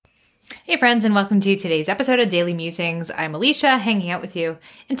Hey friends, and welcome to today's episode of Daily Musings. I'm Alicia, hanging out with you.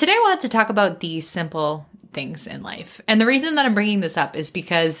 And today I wanted to talk about these simple things in life. And the reason that I'm bringing this up is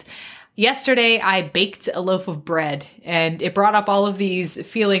because yesterday I baked a loaf of bread, and it brought up all of these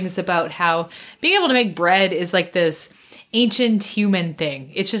feelings about how being able to make bread is like this ancient human thing.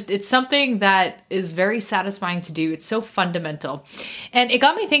 It's something that is very satisfying to do. It's so fundamental. And it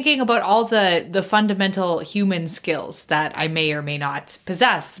got me thinking about all the fundamental human skills that I may or may not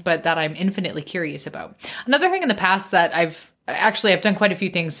possess, but that I'm infinitely curious about. Another thing in the past that I've done quite a few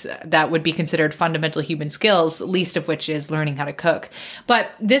things that would be considered fundamental human skills, least of which is learning how to cook. But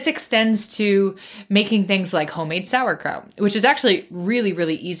this extends to making things like homemade sauerkraut, which is actually really,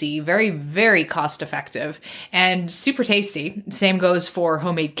 really easy, very, very cost effective, and super tasty. Same goes for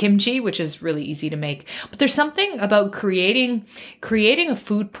homemade kimchi, which is really easy to make. But there's something about creating a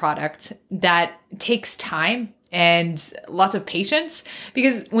food product that takes time and lots of patience,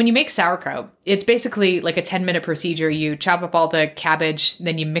 because when you make sauerkraut, it's basically like a 10-minute procedure. You chop up all the cabbage,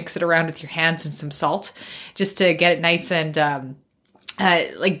 then you mix it around with your hands and some salt just to get it nice and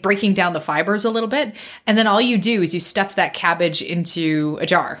like breaking down the fibers a little bit. And then all you do is you stuff that cabbage into a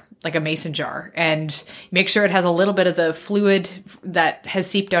jar, like a mason jar, and make sure it has a little bit of the fluid that has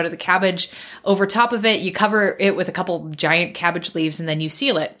seeped out of the cabbage. Over top of it, you cover it with a couple giant cabbage leaves, and then you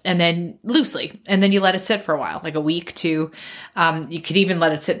seal it, and then loosely, and then you let it sit for a while, like a week, 2. You could even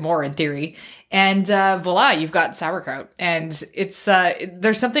let it sit more in theory. And voila, you've got sauerkraut. And it's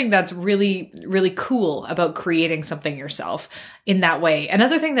there's something that's really, really cool about creating something yourself in that way.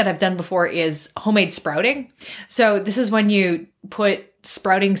 Another thing that I've done before is homemade sprouting. So this is when you put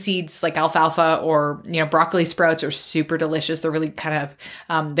sprouting seeds like alfalfa or, broccoli sprouts are super delicious. They're really kind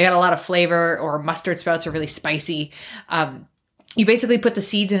of, they got a lot of flavor, or mustard sprouts are really spicy. You basically put the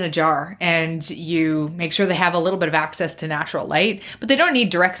seeds in a jar and you make sure they have a little bit of access to natural light, but they don't need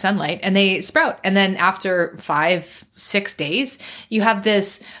direct sunlight, and they sprout. And then after 5-6 days, you have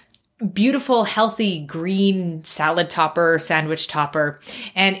this beautiful, healthy green salad topper, sandwich topper.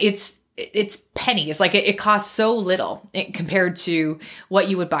 And it's pennies. Like it costs so little compared to what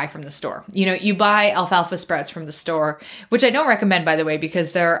you would buy from the store. You buy alfalfa sprouts from the store, which I don't recommend, by the way,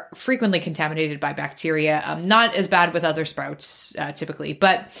 because they're frequently contaminated by bacteria. Not as bad with other sprouts typically,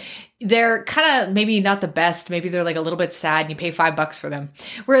 but they're kind of maybe not the best. Maybe they're like a little bit sad, and you pay $5 for them.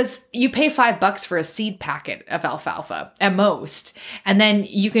 Whereas you pay $5 for a seed packet of alfalfa at most. And then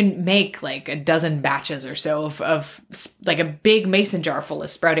you can make like a dozen batches or so of like a big mason jar full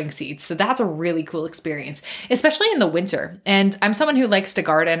of sprouting seeds. So that's a really cool experience, especially in the winter. And I'm someone who likes to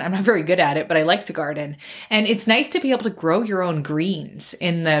garden. I'm not very good at it, but I like to garden. And it's nice to be able to grow your own greens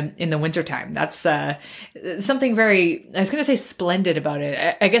in the wintertime. That's something very, I was going to say splendid about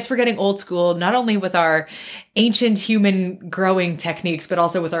it. I guess we're getting old school, not only with our ancient human growing techniques, but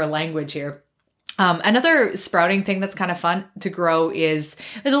also with our language here. Another sprouting thing that's kind of fun to grow is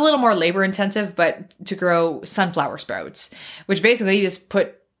a little more labor intensive, but to grow sunflower sprouts, which basically you just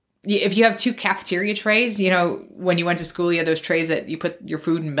put, if you have 2 cafeteria trays, when you went to school, you had those trays that you put your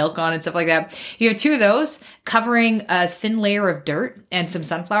food and milk on and stuff like that. You have 2 of those covering a thin layer of dirt and some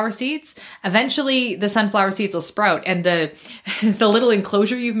sunflower seeds. Eventually the sunflower seeds will sprout, and the little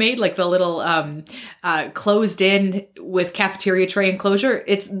enclosure you've made, like the little closed in with cafeteria tray enclosure,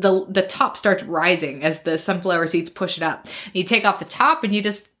 it's the top starts rising as the sunflower seeds push it up. You take off the top and you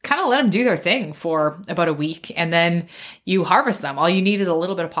just kind of let them do their thing for about a week, and then you harvest them. All you need is a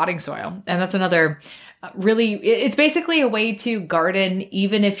little bit of potting soil. And that's another really, it's basically a way to garden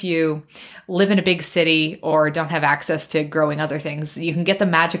even if you live in a big city or don't have access to growing other things. You can get the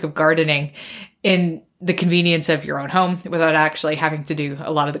magic of gardening in the convenience of your own home without actually having to do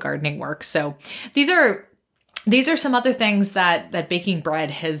a lot of the gardening work. So these are some other things that baking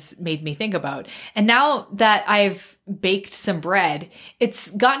bread has made me think about. And now that I've baked some bread, it's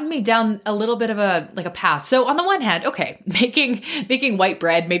gotten me down a little bit of a path. So on the one hand, okay, making white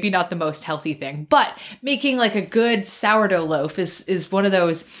bread, maybe not the most healthy thing, but making like a good sourdough loaf is one of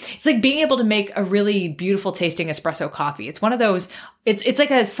those. It's like being able to make a really beautiful tasting espresso coffee. It's one of those, it's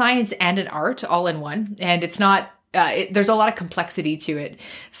like a science and an art all in one. And it's not, there's a lot of complexity to it.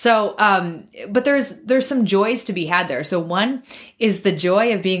 So, but there's some joys to be had there. So one is the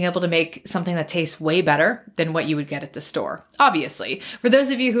joy of being able to make something that tastes way better than what you would get at the store. Obviously, for those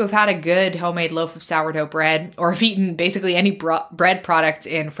of you who have had a good homemade loaf of sourdough bread, or have eaten basically any bread product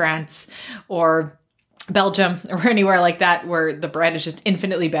in France or Belgium or anywhere like that, where the bread is just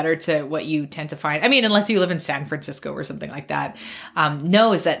infinitely better to what you tend to find. I mean, unless you live in San Francisco or something like that,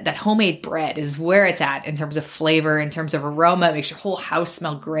 knows that homemade bread is where it's at in terms of flavor, in terms of aroma. It makes your whole house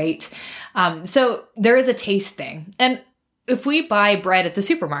smell great. So there is a taste thing. And if we buy bread at the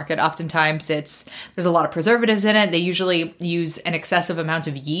supermarket, oftentimes there's a lot of preservatives in it. They usually use an excessive amount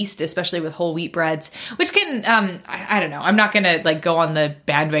of yeast, especially with whole wheat breads, which can, I don't know. I'm not going to like go on the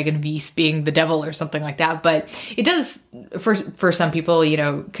bandwagon of yeast being the devil or something like that, but it does for some people,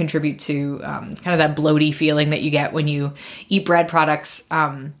 contribute to kind of that bloaty feeling that you get when you eat bread products.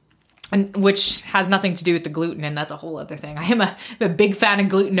 And which has nothing to do with the gluten, and that's a whole other thing. I am a big fan of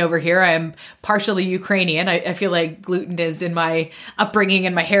gluten over here. I am partially Ukrainian. I feel like gluten is in my upbringing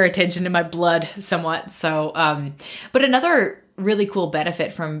and my heritage and in my blood somewhat. So, but another really cool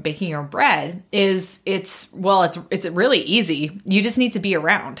benefit from baking your own bread is it's really easy. You just need to be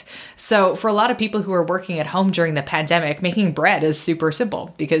around. So for a lot of people who are working at home during the pandemic, making bread is super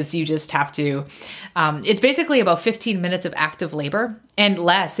simple because you just have to, it's basically about 15 minutes of active labor and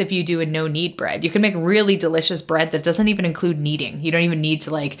less if you do a no knead bread. You can make really delicious bread that doesn't even include kneading. You don't even need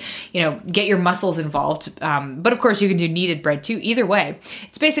to get your muscles involved. But of course you can do kneaded bread too. Either way,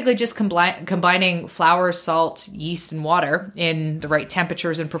 it's basically just combining flour, salt, yeast, and water in the right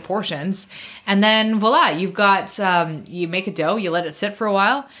temperatures and proportions. And then voila, you've got, you make a dough, you let it sit for a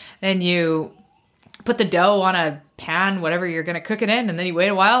while, then you put the dough on a pan, whatever you're going to cook it in, and then you wait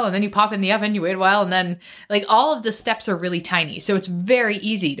a while, and then you pop it in the oven, you wait a while, and then all of the steps are really tiny. So it's very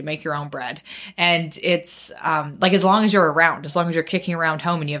easy to make your own bread. And it's as long as you're around, as long as you're kicking around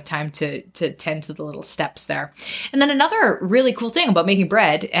home and you have time to tend to the little steps there. And then another really cool thing about making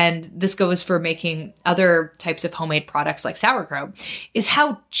bread, and this goes for making other types of homemade products like sauerkraut, is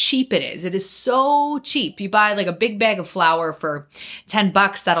how cheap it is. It is so cheap. You buy a big bag of flour for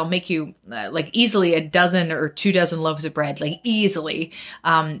 $10. That'll make you easily a dozen or 2 dozen loaves of bread, easily.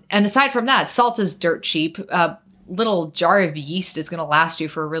 And aside from that, salt is dirt cheap. Little jar of yeast is going to last you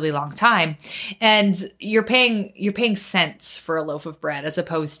for a really long time. And you're paying cents for a loaf of bread as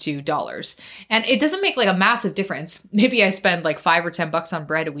opposed to dollars. And it doesn't make a massive difference. Maybe I spend $5 or $10 on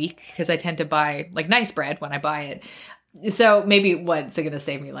bread a week because I tend to buy nice bread when I buy it. So maybe what's it going to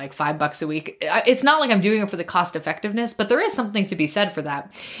save me $5 a week? It's not like I'm doing it for the cost effectiveness, but there is something to be said for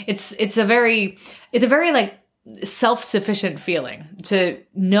that. It's a very self-sufficient feeling to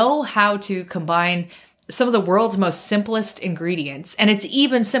know how to combine some of the world's most simplest ingredients. And it's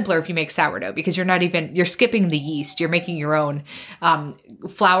even simpler if you make sourdough because you're skipping the yeast. You're making your own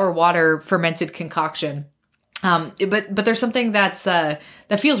flour, water, fermented concoction. But there's something that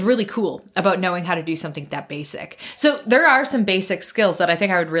feels really cool about knowing how to do something that basic. So there are some basic skills that I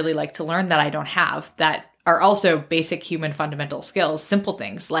think I would really like to learn that I don't have that are also basic human fundamental skills, simple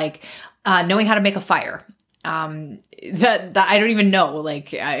things like knowing how to make a fire. That I don't even know.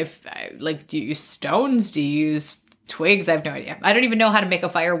 Do you use stones? Do you use twigs? I have no idea. I don't even know how to make a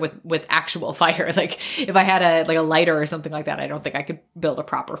fire with actual fire. If I had a lighter or something like that, I don't think I could build a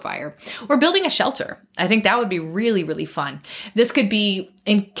proper fire. Or building a shelter. I think that would be really, really fun. This could be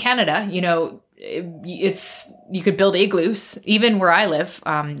in Canada, you could build igloos. Even where I live,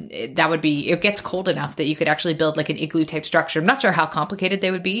 it gets cold enough that you could actually build an igloo type structure. I'm not sure how complicated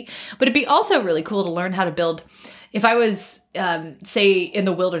they would be, but it'd be also really cool to learn how to build. If I was, say, in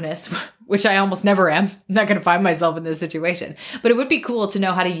the wilderness, which I almost never am, I'm not going to find myself in this situation, but it would be cool to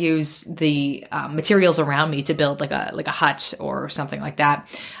know how to use the materials around me to build like a hut or something like that,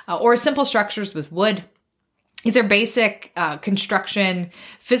 or simple structures with wood. These are basic construction,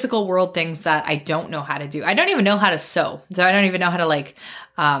 physical world things that I don't know how to do. I don't even know how to sew. So I don't even know how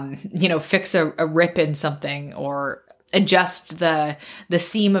to fix a rip in something or adjust the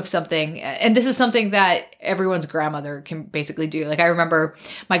seam of something. And this is something that everyone's grandmother can basically do. I remember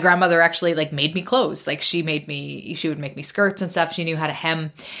my grandmother actually made me clothes. She would make me skirts and stuff. She knew how to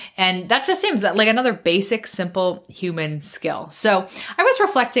hem. And that just seems like another basic, simple human skill. So I was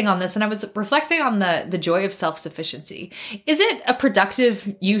reflecting on this and I was reflecting on the joy of self-sufficiency. Is it a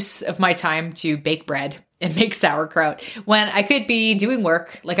productive use of my time to bake bread and make sauerkraut when I could be doing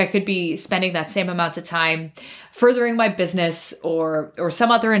work? I could be spending that same amount of time furthering my business or some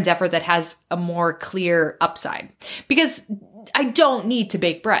other endeavor that has a more clear upside. Because I don't need to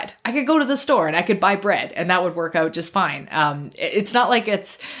bake bread. I could go to the store and I could buy bread and that would work out just fine. It's not like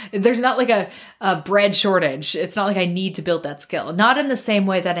there's not a bread shortage. It's not like I need to build that skill. Not in the same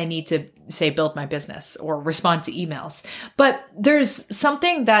way that I need to, say, build my business or respond to emails. But there's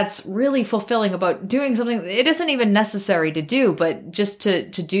something that's really fulfilling about doing something. It isn't even necessary to do, but just to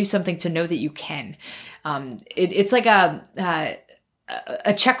do something to know that you can. It's like a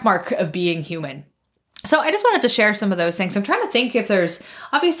check mark of being human. So I just wanted to share some of those things. I'm trying to think if there's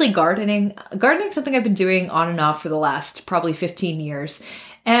obviously gardening. Gardening's something I've been doing on and off for the last probably 15 years.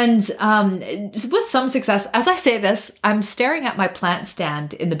 And with some success. As I say this, I'm staring at my plant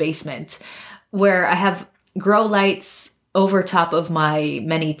stand in the basement where I have grow lights over top of my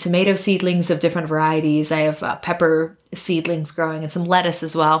many tomato seedlings of different varieties. I have pepper seedlings growing and some lettuce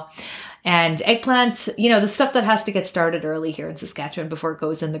as well. And eggplant, the stuff that has to get started early here in Saskatchewan before it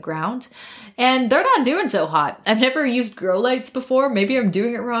goes in the ground. And they're not doing so hot. I've never used grow lights before. Maybe I'm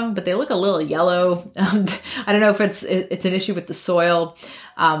doing it wrong, but they look a little yellow. I don't know if it's an issue with the soil.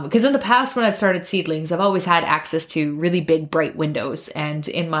 Because in the past, when I've started seedlings, I've always had access to really big, bright windows. And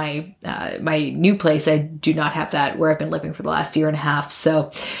in my new place, I do not have that, where I've been living for the last year and a half. So,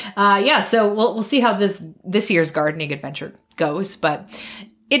 so we'll see how this year's gardening adventure goes. But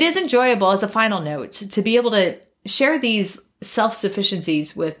it is enjoyable, as a final note, to be able to share these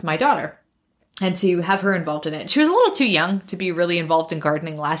self-sufficiencies with my daughter and to have her involved in it. She was a little too young to be really involved in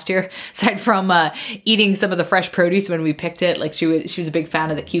gardening last year, aside from eating some of the fresh produce when we picked it. Like she was a big fan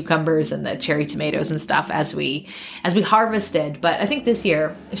of the cucumbers and the cherry tomatoes and stuff as we harvested. But I think this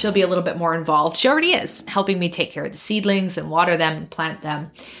year she'll be a little bit more involved. She already is, helping me take care of the seedlings and water them and plant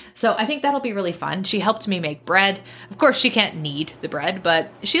them. So I think that'll be really fun. She helped me make bread. Of course, she can't knead the bread,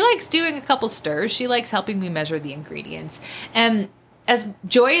 but she likes doing a couple stirs. She likes helping me measure the ingredients. And as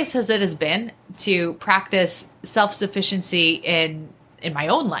joyous as it has been to practice self-sufficiency in my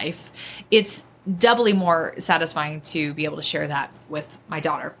own life, it's doubly more satisfying to be able to share that with my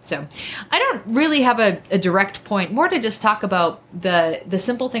daughter. So I don't really have a direct point, more to just talk about the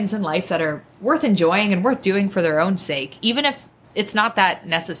simple things in life that are worth enjoying and worth doing for their own sake, even if it's not that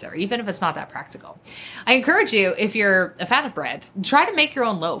necessary, even if it's not that practical. I encourage you, if you're a fan of bread, try to make your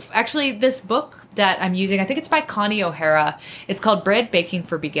own loaf. Actually, this book that I'm using, I think it's by Connie O'Hara. It's called Bread Baking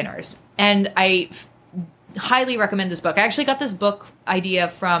for Beginners. And I highly recommend this book. I actually got this book idea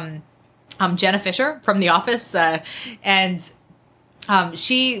from Jenna Fisher from The Office.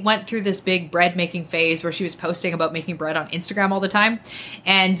 She went through this big bread making phase where she was posting about making bread on Instagram all the time.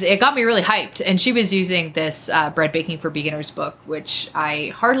 And it got me really hyped. And she was using this Bread Baking for Beginners book, which I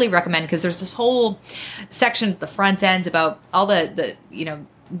heartily recommend, because there's this whole section at the front end about all the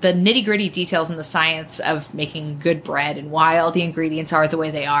nitty gritty details and the science of making good bread, and why all the ingredients are the way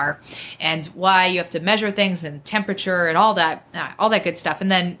they are, and why you have to measure things and temperature and all that good stuff. And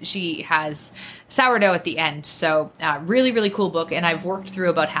then she has sourdough at the end. So really, really cool book. And I've worked through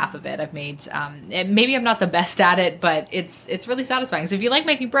about half of it. I've made, maybe I'm not the best at it, but it's really satisfying. So if you like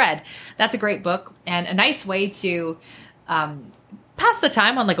making bread, that's a great book and a nice way to pass the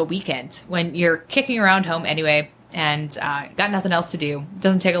time on like a weekend when you're kicking around home anyway and got nothing else to do. It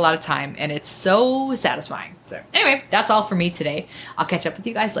doesn't take a lot of time and it's so satisfying. So anyway, that's all for me today. I'll catch up with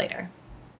you guys later.